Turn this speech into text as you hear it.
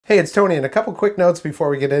Hey, it's Tony, and a couple quick notes before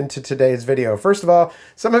we get into today's video. First of all,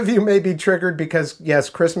 some of you may be triggered because, yes,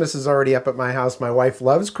 Christmas is already up at my house. My wife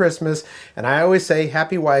loves Christmas, and I always say,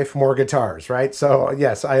 happy wife, more guitars, right? So,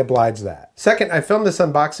 yes, I oblige that. Second, I filmed this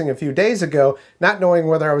unboxing a few days ago, not knowing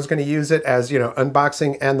whether I was going to use it as,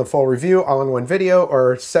 unboxing and the full review all in one video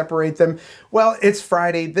or separate them. Well, it's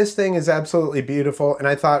Friday. This thing is absolutely beautiful, and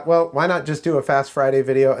I thought, well, why not just do a Fast Friday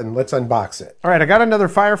video and let's unbox it. All right, I got another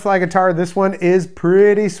Firefly guitar. This one is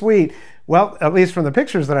pretty sweet. Well, at least from the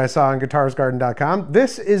pictures that I saw on guitarsgarden.com,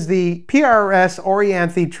 this is the PRS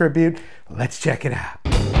Orianthi tribute. Let's check it out.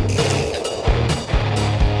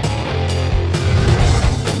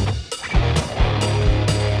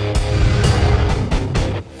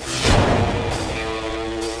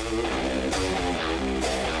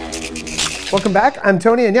 Welcome back, I'm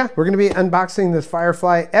Tony, and yeah, we're going to be unboxing this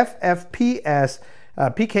Firefly FFPS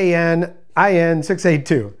PKN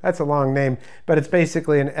IN682. That's a long name, but it's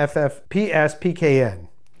basically an FFPS PKN.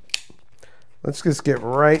 Let's just get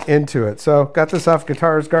right into it. So, got this off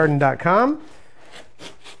guitarsgarden.com.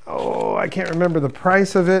 Oh, I can't remember the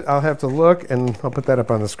price of it. I'll have to look, and I'll put that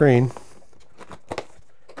up on the screen.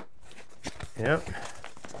 Yep.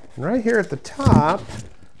 And right here at the top,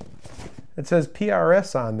 it says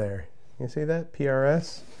PRS on there. You see that?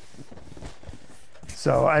 PRS.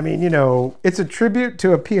 So, I mean, it's a tribute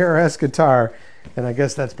to a PRS guitar, and I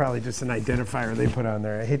guess that's probably just an identifier they put on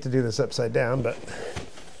there. I hate to do this upside down, but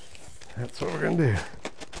that's what we're going to do.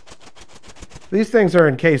 These things are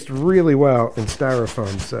encased really well in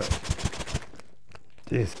styrofoam, so,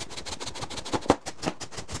 geez.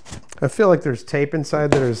 I feel like there's tape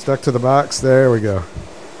inside that is stuck to the box. There we go.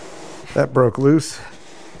 That broke loose.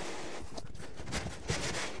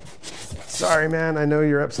 Sorry, man, I know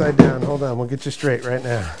you're upside down. Hold on, we'll get you straight right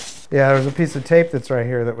now. Yeah, there's a piece of tape that's right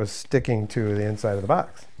here that was sticking to the inside of the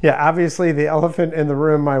box. Yeah, obviously the elephant in the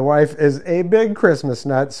room, my wife is a big Christmas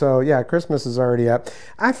nut, so yeah, Christmas is already up.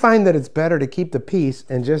 I find that it's better to keep the peace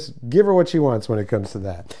and just give her what she wants when it comes to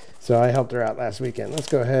that. So I helped her out last weekend. Let's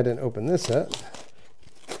go ahead and open this up.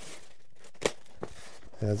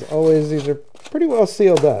 As always, these are pretty well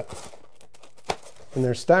sealed up. And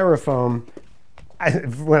they're styrofoam.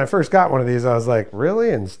 When I first got one of these, I was like,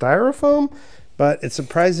 really? In styrofoam? But it's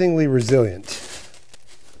surprisingly resilient.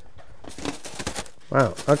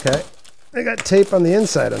 Wow, okay. I got tape on the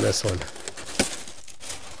inside on this one.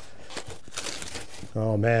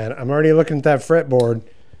 Oh man, I'm already looking at that fretboard.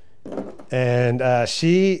 And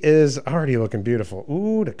she is already looking beautiful.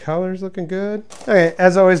 Ooh, the color's looking good. Okay,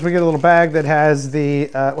 as always, we get a little bag that has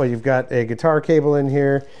the, well, you've got a guitar cable in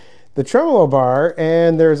here, the tremolo bar,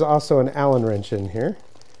 and there's also an Allen wrench in here.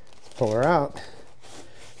 Let's pull her out.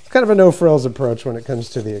 It's kind of a no-frills approach when it comes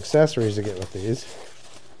to the accessories to get with these.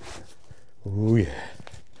 Ooh, yeah.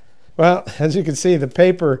 Well, as you can see, the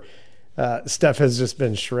paper stuff has just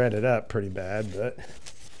been shredded up pretty bad, but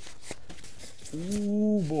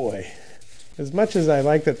ooh, boy. As much as I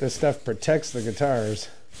like that this stuff protects the guitars,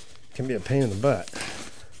 it can be a pain in the butt.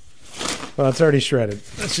 Well, it's already shredded.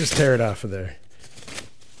 Let's just tear it off of there.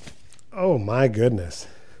 Oh my goodness.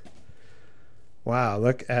 Wow,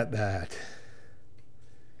 look at that.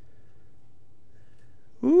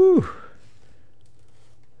 Ooh.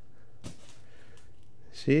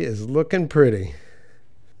 She is looking pretty.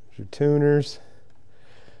 Your tuners.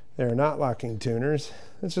 They're not locking tuners.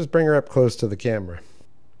 Let's just bring her up close to the camera.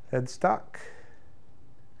 Headstock.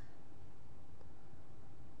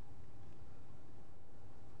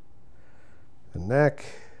 The neck.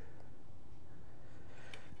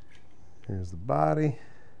 Here's the body.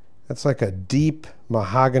 That's like a deep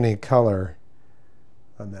mahogany color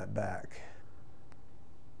on that back.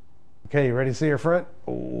 Okay, you ready to see her front?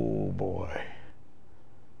 Oh boy.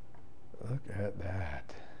 Look at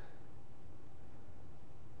that.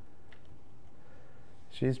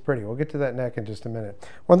 She's pretty. We'll get to that neck in just a minute.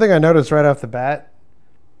 One thing I noticed right off the bat,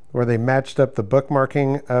 where they matched up the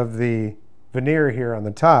bookmarking of the veneer here on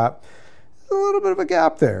the top, a little bit of a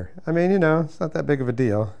gap there. I mean, it's not that big of a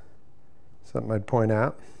deal. Something I'd point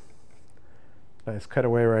out. Nice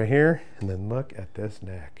cutaway right here. And then look at this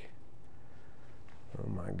neck. Oh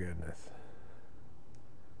my goodness.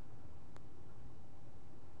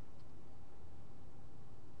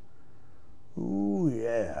 Ooh,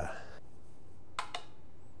 yeah.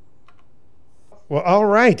 Well, all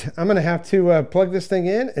right. I'm going to have to plug this thing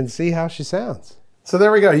in and see how she sounds. So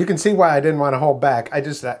there we go. You can see why I didn't want to hold back. I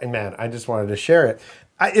just wanted to share it.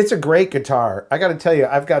 It's a great guitar. I got to tell you,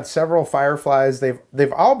 I've got several Fireflies.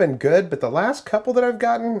 They've all been good, but the last couple that I've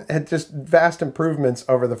gotten had just vast improvements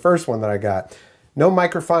over the first one that I got. No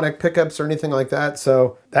microphonic pickups or anything like that,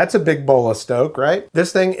 so that's a big bowl of stoke, right?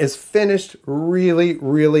 This thing is finished really,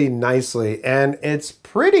 really nicely, and it's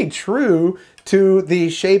pretty true to the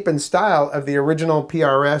shape and style of the original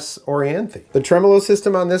PRS Orianthi. The tremolo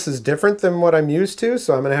system on this is different than what I'm used to,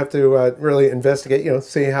 so I'm gonna have to really investigate,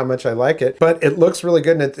 see how much I like it. But it looks really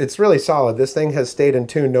good, and it's really solid. This thing has stayed in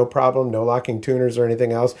tune, no problem, no locking tuners or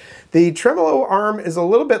anything else. The tremolo arm is a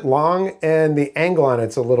little bit long, and the angle on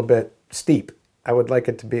it's a little bit steep. I would like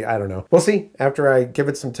it to be, I don't know. We'll see after I give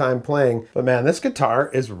it some time playing. But man, this guitar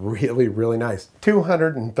is really, really nice.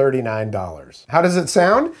 $239. How does it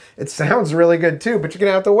sound? It sounds really good too, but you're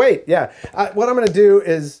gonna have to wait. Yeah, what I'm gonna do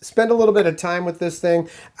is spend a little bit of time with this thing.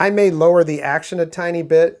 I may lower the action a tiny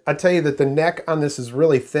bit. I'll tell you that the neck on this is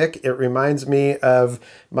really thick. It reminds me of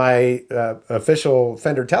my official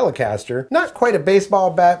Fender Telecaster. Not quite a baseball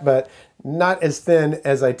bat, but not as thin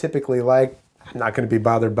as I typically like. I'm not going to be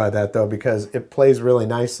bothered by that though, because it plays really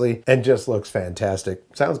nicely and just looks fantastic.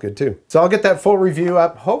 Sounds good too. So I'll get that full review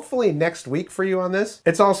up hopefully next week for you on this.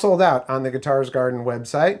 It's all sold out on the Guitars Garden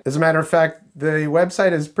website. As a matter of fact, the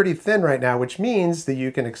website is pretty thin right now, which means that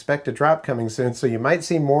you can expect a drop coming soon. So you might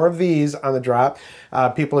see more of these on the drop.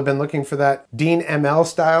 People have been looking for that Dean ML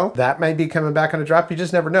style. That might be coming back on a drop. You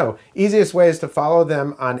just never know. Easiest way is to follow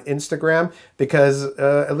them on Instagram, because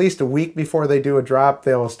at least a week before they do a drop,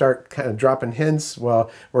 they'll start kind of dropping hints.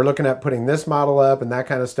 Well, we're looking at putting this model up and that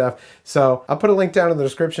kind of stuff. So I'll put a link down in the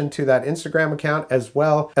description to that Instagram account, as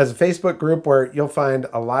well as a Facebook group where you'll find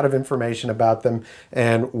a lot of information about them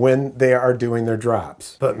and when they are doing their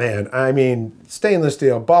drops. But man, I mean, stainless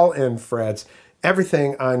steel, ball end frets,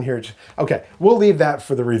 everything on here. Okay, we'll leave that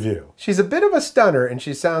for the review. She's a bit of a stunner and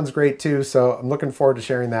she sounds great too, so I'm looking forward to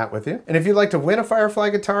sharing that with you. And if you'd like to win a Firefly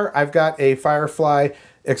guitar, I've got a Firefly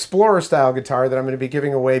Explorer style guitar that I'm going to be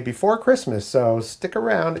giving away before Christmas, so stick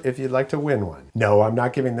around if you'd like to win one. No, I'm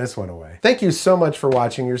not giving this one away. Thank you so much for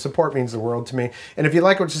watching. Your support means the world to me. And if you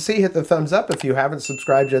like what you see, hit the thumbs up. If you haven't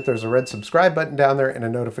subscribed yet, there's a red subscribe button down there and a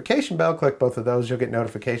notification bell. Click both of those. You'll get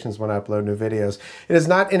notifications when I upload new videos. It is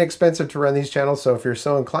not inexpensive to run these channels, so if you're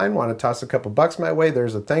so inclined, want to toss a couple bucks my way,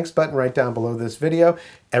 there's a thanks button right down below this video.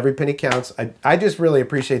 Every penny counts. I just really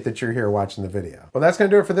appreciate that you're here watching the video. Well, that's going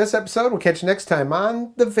to do it for this episode. We'll catch you next time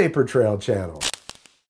on the Vapor Trail channel.